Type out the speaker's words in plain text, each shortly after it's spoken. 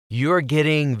You're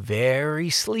getting very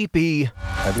sleepy.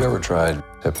 Have you ever tried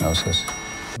hypnosis?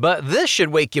 But this should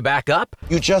wake you back up.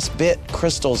 You just bit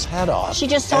Crystal's head off. She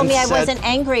just told me I wasn't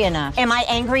angry enough. Am I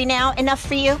angry now enough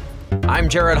for you? I'm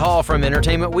Jared Hall from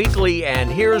Entertainment Weekly, and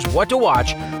here's what to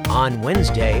watch on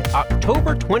Wednesday,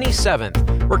 October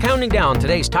 27th. We're counting down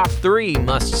today's top 3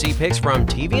 must-see picks from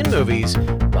TV and movies.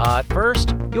 But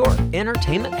first, your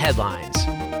entertainment headlines.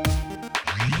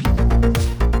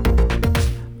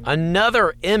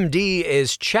 Another MD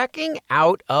is checking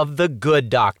out of The Good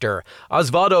Doctor.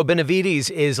 Osvaldo Benavides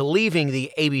is leaving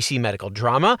the ABC medical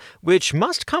drama, which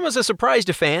must come as a surprise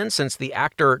to fans since the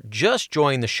actor just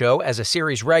joined the show as a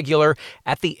series regular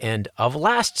at the end of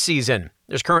last season.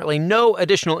 There's currently no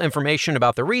additional information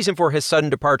about the reason for his sudden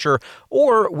departure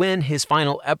or when his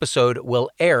final episode will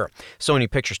air. Sony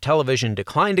Pictures Television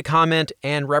declined to comment,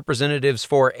 and representatives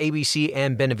for ABC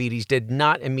and Benavides did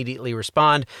not immediately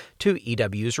respond to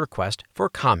EW's request for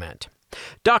comment.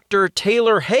 Dr.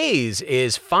 Taylor Hayes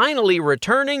is finally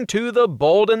returning to The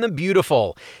Bold and the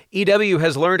Beautiful. EW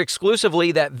has learned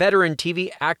exclusively that veteran TV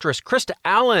actress Krista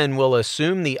Allen will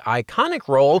assume the iconic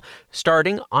role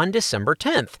starting on December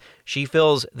 10th. She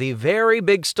fills the very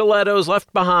big stilettos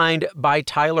left behind by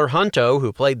Tyler Hunto,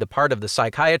 who played the part of the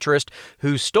psychiatrist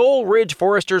who stole Ridge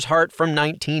Forrester's heart from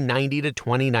 1990 to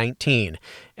 2019.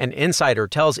 An insider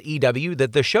tells EW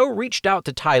that the show reached out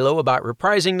to Tylo about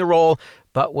reprising the role,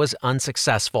 but was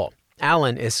unsuccessful.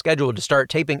 Allen is scheduled to start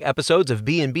taping episodes of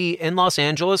B&B in Los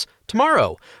Angeles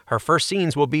tomorrow. Her first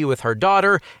scenes will be with her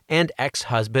daughter and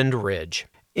ex-husband Ridge.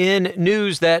 In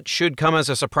news that should come as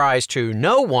a surprise to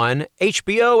no one,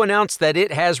 HBO announced that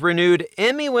it has renewed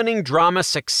Emmy-winning drama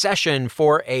Succession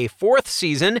for a 4th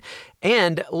season,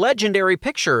 and Legendary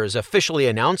Pictures officially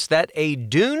announced that a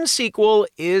Dune sequel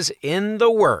is in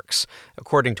the works.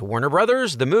 According to Warner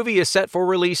Brothers, the movie is set for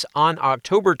release on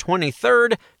October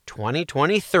 23rd,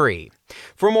 2023.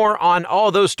 For more on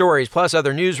all those stories, plus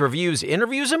other news, reviews,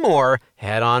 interviews, and more,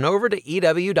 head on over to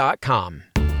EW.com.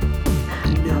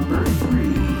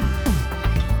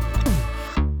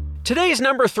 Today's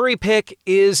number 3 pick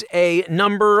is a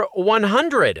number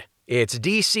 100. It's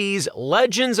DC's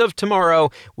Legends of Tomorrow,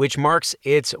 which marks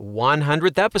its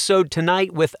 100th episode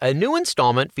tonight with a new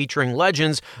installment featuring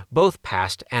legends both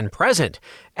past and present.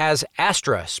 As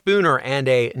Astra, Spooner, and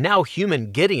a now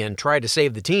human Gideon try to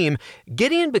save the team,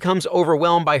 Gideon becomes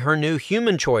overwhelmed by her new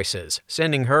human choices,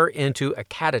 sending her into a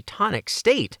catatonic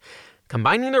state.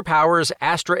 Combining their powers,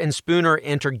 Astra and Spooner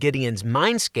enter Gideon's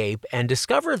mindscape and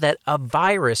discover that a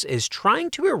virus is trying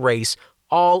to erase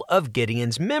all of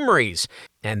Gideon's memories,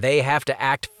 and they have to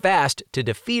act fast to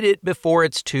defeat it before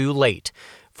it's too late.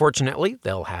 Fortunately,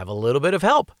 they'll have a little bit of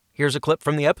help. Here's a clip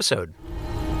from the episode.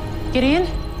 Gideon?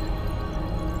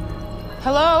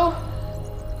 Hello?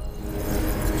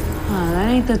 Oh, that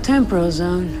ain't the temporal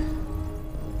zone.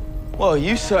 Well,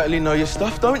 you certainly know your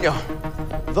stuff, don't you?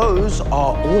 Those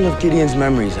are all of Gideon's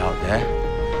memories out there.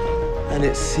 And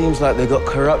it seems like they got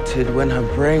corrupted when her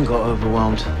brain got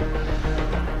overwhelmed.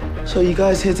 So you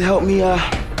guys here to help me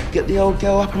get the old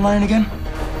girl up and running again?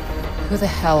 Who the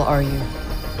hell are you?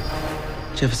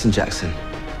 Jefferson Jackson.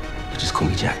 You just call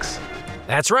me Jax.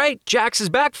 That's right, Jax is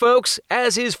back, folks,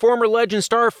 as is former Legend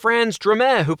star Franz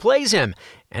Drameh, who plays him.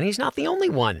 And he's not the only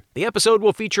one. The episode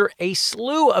will feature a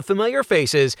slew of familiar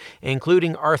faces,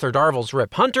 including Arthur Darvill's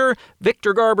Rip Hunter,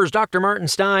 Victor Garber's Dr. Martin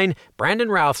Stein, Brandon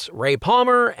Routh's Ray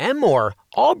Palmer, and more,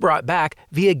 all brought back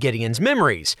via Gideon's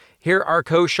memories. Here are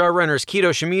co-showrunners Kito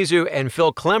Shimizu and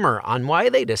Phil Klemmer on why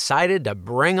they decided to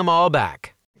bring them all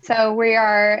back. So we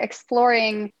are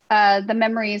exploring the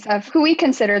memories of who we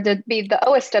consider to be the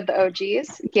oldest of the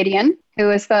OGs, Gideon, who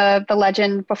is the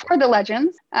legend before the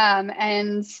legends.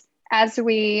 And as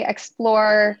we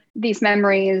explore these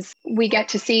memories, we get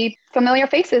to see familiar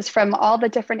faces from all the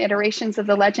different iterations of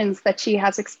the legends that she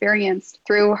has experienced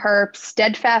through her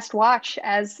steadfast watch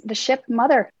as the ship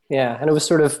mother. Yeah, and it was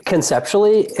sort of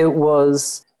conceptually, it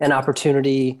was an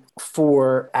opportunity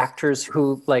for actors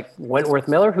who, like Wentworth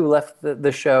Miller, who left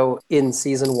the show in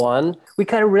season 1. We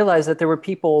kind of realized that there were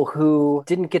people who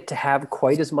didn't get to have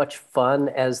quite as much fun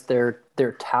as their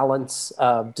talents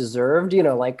deserved. You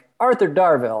know, like Arthur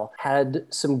Darvill had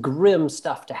some grim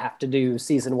stuff to have to do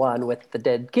season 1 with the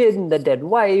dead kid and the dead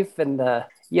wife and the,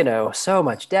 so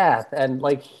much death. And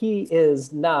like, he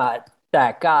is not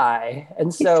that guy.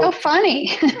 And so he's so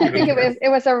funny. I think it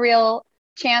was a real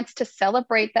chance to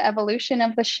celebrate the evolution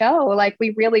of the show. Like,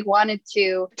 we really wanted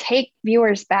to take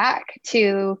viewers back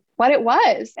to what it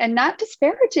was, and not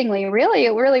disparagingly, really.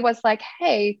 It really was like,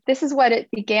 hey, this is what it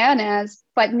began as,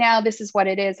 but now this is what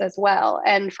it is as well.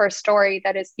 And for a story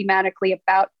that is thematically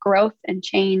about growth and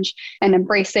change and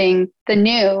embracing the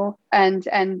new and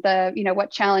the,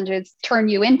 what challenges turn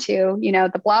you into,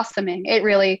 the blossoming, it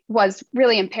really was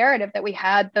really imperative that we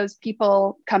had those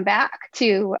people come back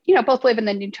to, both live in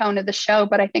the new tone of the show,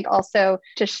 but I think also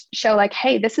to show like,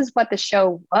 hey, this is what the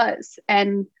show was.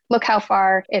 And look how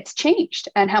far it's changed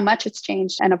and how much it's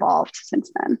changed and evolved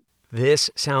since then. This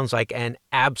sounds like an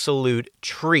absolute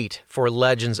treat for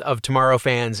Legends of Tomorrow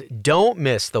fans. Don't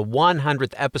miss the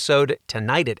 100th episode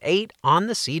tonight at 8 on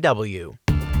the CW.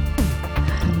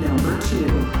 Number 2.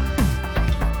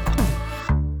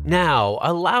 Now,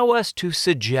 allow us to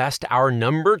suggest our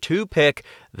number 2 pick,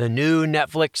 the new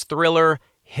Netflix thriller,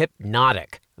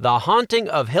 Hypnotic. The Haunting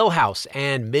of Hill House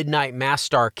and Midnight Mass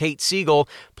star Kate Siegel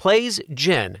plays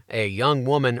Jen, a young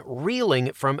woman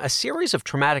reeling from a series of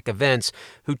traumatic events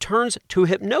who turns to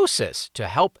hypnosis to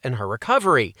help in her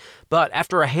recovery. But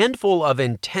after a handful of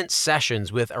intense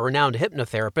sessions with a renowned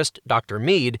hypnotherapist, Dr.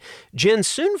 Mead, Jen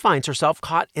soon finds herself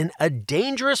caught in a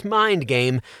dangerous mind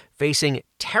game, facing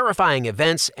terrifying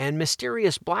events and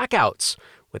mysterious blackouts.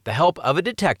 With the help of a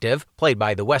detective, played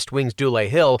by the West Wing's Dule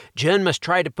Hill, Jen must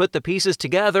try to put the pieces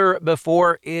together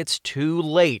before it's too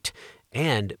late,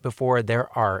 and before there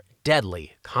are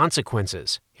deadly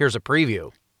consequences. Here's a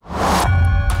preview.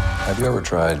 Have you ever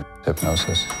tried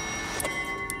hypnosis?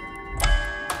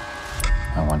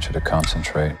 I want you to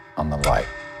concentrate on the light.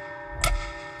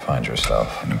 Find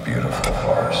yourself in a beautiful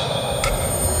forest.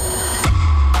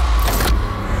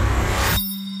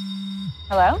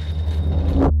 Hello?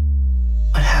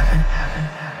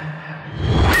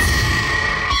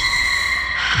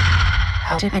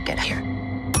 How did I get here?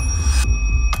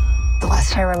 The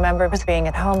last I remember was being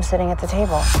at home sitting at the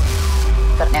table.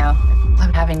 But now,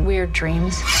 I'm having weird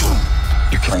dreams.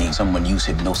 You're claiming someone used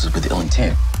hypnosis with ill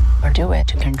intent. Or do it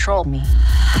to control me.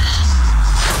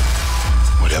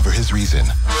 Whatever his reason,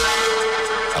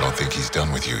 I don't think he's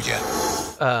done with you yet.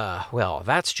 Well,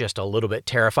 that's just a little bit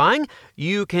terrifying.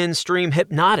 You can stream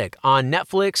Hypnotic on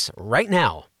Netflix right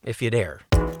now, if you dare.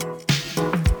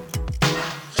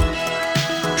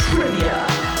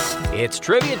 It's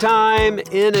trivia time!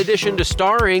 In addition to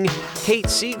starring, Kate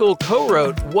Siegel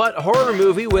co-wrote what horror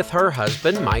movie with her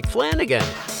husband Mike Flanagan?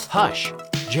 Hush,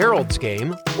 Gerald's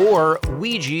Game, or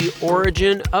Ouija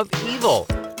Origin of Evil?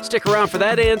 Stick around for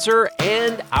that answer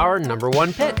and our number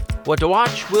 1 pick. What to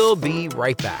Watch will be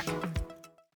right back.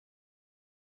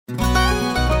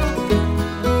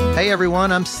 Hey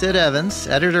everyone, I'm Sid Evans,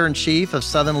 editor-in-chief of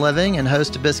Southern Living and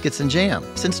host of Biscuits and Jam.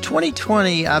 Since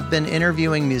 2020, I've been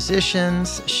interviewing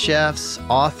musicians, chefs,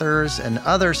 authors, and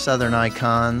other Southern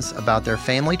icons about their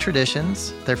family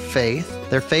traditions, their faith,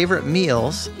 their favorite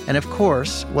meals, and of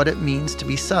course, what it means to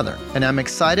be Southern. And I'm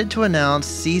excited to announce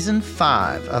Season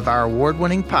 5 of our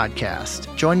award-winning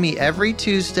podcast. Join me every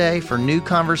Tuesday for new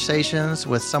conversations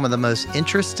with some of the most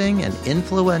interesting and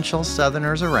influential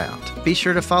Southerners around. Be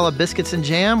sure to follow Biscuits and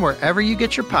Jam wherever you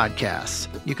get your podcasts.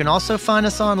 You can also find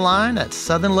us online at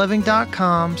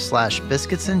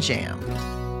southernliving.com/biscuitsandjam.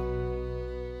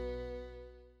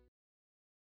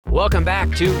 Welcome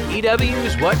back to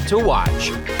EW's What to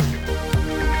Watch.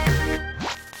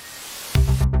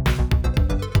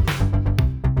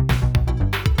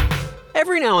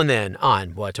 Every now and then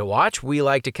on What to Watch, we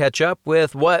like to catch up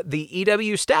with what the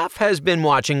EW staff has been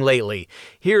watching lately.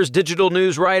 Here's digital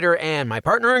news writer and my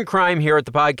partner in crime here at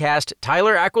the podcast,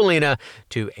 Tyler Aquilina,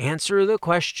 to answer the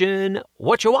question,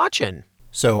 what you watching?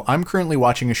 So I'm currently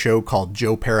watching a show called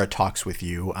Joe Pera Talks With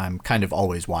You. I'm kind of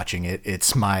always watching it.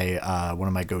 It's my one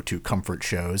of my go-to comfort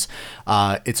shows.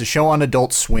 It's a show on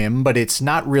Adult Swim, but it's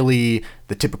not really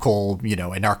the typical,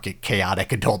 anarchic,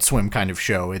 chaotic Adult Swim kind of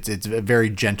show. It's very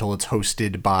gentle. It's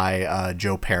hosted by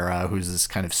Joe Pera, who's this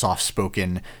kind of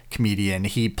soft-spoken comedian.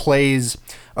 He plays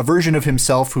a version of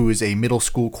himself who is a middle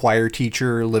school choir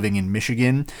teacher living in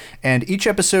Michigan, and each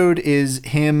episode is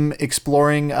him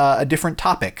exploring a different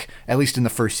topic, at least in the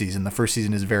first season. The first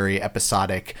season is very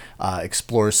episodic,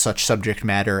 explores such subject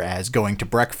matter as going to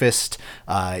breakfast,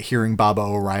 hearing Baba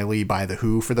O'Reilly by The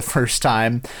Who for the first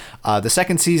time. The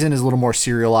second season is a little more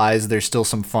serialized. There's still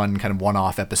some fun kind of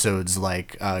one-off episodes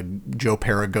like Joe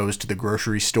Pera Goes to the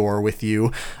Grocery Store with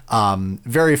You.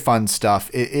 Very fun stuff.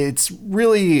 It's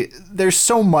really, there's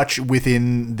so much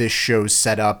within this show's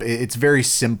setup. It's very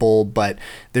simple, but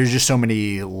there's just so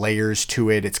many layers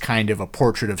to it. It's kind of a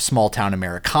portrait of small-town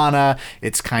Americana.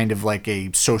 It's kind of like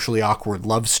a socially awkward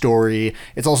love story.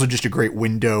 It's also just a great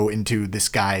window into this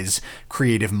guy's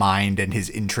creative mind and his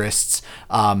interests.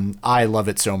 I love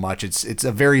it so much. It's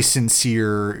a very sincere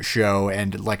mid-tier show,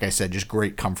 and like I said, just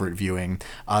great comfort viewing.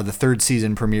 The third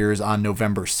season premieres on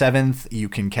November 7th. You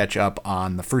can catch up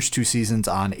on the first 2 seasons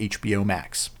on HBO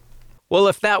Max. Well,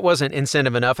 if that wasn't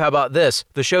incentive enough, how about this?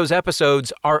 The show's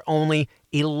episodes are only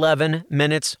 11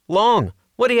 minutes long.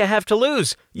 What do you have to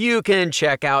lose? You can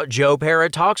check out Joe Pera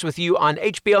Talks With You on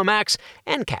HBO Max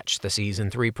and catch the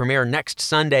Season 3 premiere next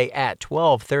Sunday at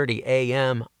 12:30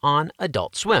 a.m. on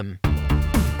Adult Swim.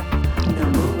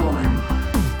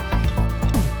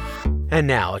 And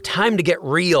now, time to get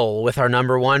real with our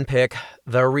number 1 pick,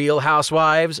 The Real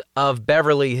Housewives of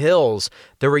Beverly Hills.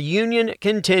 The reunion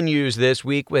continues this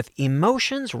week with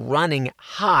emotions running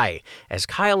high as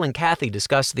Kyle and Kathy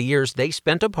discuss the years they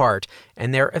spent apart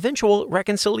and their eventual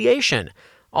reconciliation.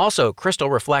 Also, Crystal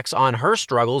reflects on her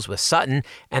struggles with Sutton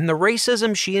and the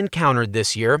racism she encountered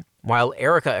this year, while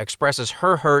Erica expresses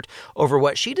her hurt over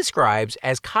what she describes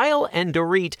as Kyle and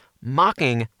Dorit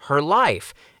mocking her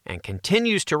life, and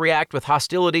continues to react with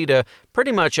hostility to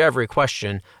pretty much every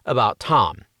question about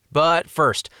Tom. But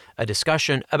first, a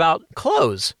discussion about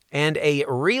clothes and a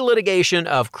relitigation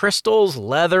of Crystal's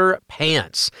leather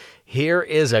pants. Here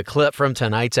is a clip from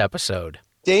tonight's episode.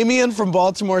 Damien from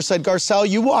Baltimore said, Garcelle,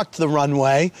 you walked the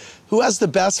runway. Who has the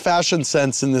best fashion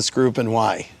sense in this group and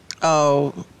why?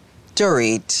 Oh,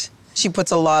 Dorit. She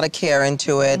puts a lot of care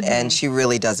into it, and she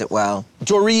really does it well.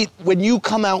 Dorit, when you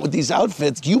come out with these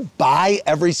outfits, do you buy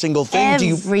every single thing?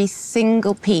 Every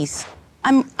single piece.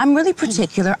 I'm really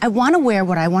particular. I want to wear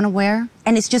what I want to wear,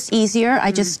 and it's just easier.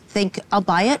 I just think I'll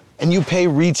buy it. And you pay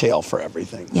retail for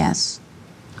everything? Yes.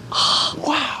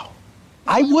 Wow.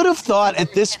 I would have thought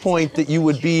at this point that you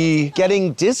would be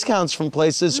getting discounts from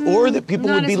places or that people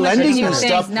would be lending you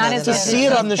stuff to see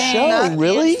it on the show.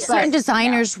 Really? Certain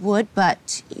designers would,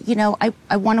 but, you know,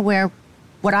 I want to wear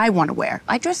what I want to wear.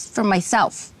 I dress for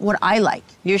myself, what I like.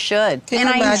 You should. Can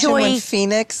you imagine when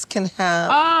Phoenix can have...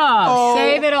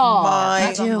 Save it all.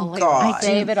 My God.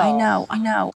 Save it all. I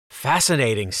know.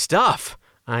 Fascinating stuff.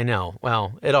 I know.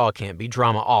 Well, it all can't be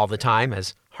drama all the time,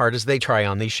 as hard as they try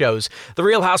on these shows. The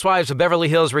Real Housewives of Beverly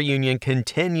Hills reunion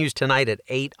continues tonight at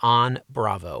 8 on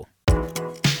Bravo.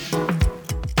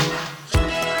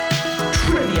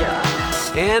 Trivia.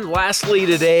 And lastly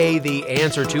today, the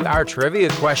answer to our trivia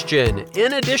question.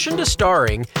 In addition to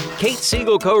starring, Kate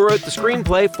Siegel co-wrote the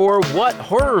screenplay for what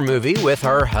horror movie with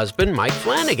her husband Mike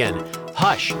Flanagan?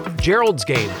 Hush, Gerald's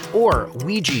Game, or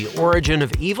Ouija, Origin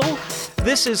of Evil?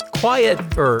 This is quite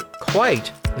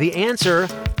the answer.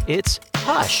 It's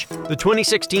Hush. The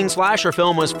 2016 slasher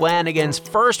film was Flanagan's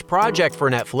first project for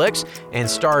Netflix and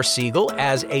stars Siegel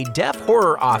as a deaf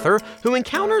horror author who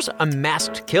encounters a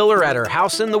masked killer at her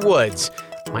house in the woods.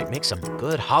 Might make some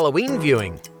good Halloween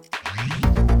viewing.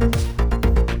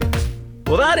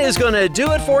 Well, that is going to do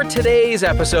it for today's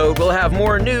episode. We'll have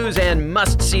more news and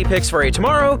must-see picks for you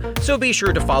tomorrow, so be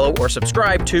sure to follow or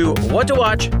subscribe to What to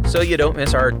Watch so you don't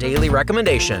miss our daily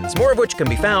recommendations, more of which can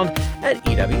be found at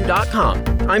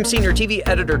EW.com. I'm Senior TV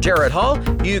Editor Jared Hall.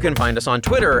 You can find us on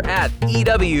Twitter at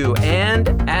EW and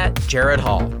at Jared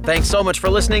Hall. Thanks so much for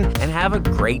listening, and have a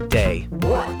great day.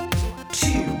 What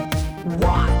to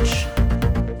watch?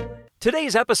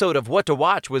 Today's episode of What to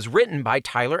Watch was written by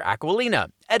Tyler Aquilina,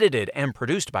 edited and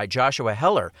produced by Joshua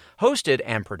Heller, hosted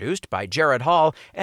and produced by Jared Hall,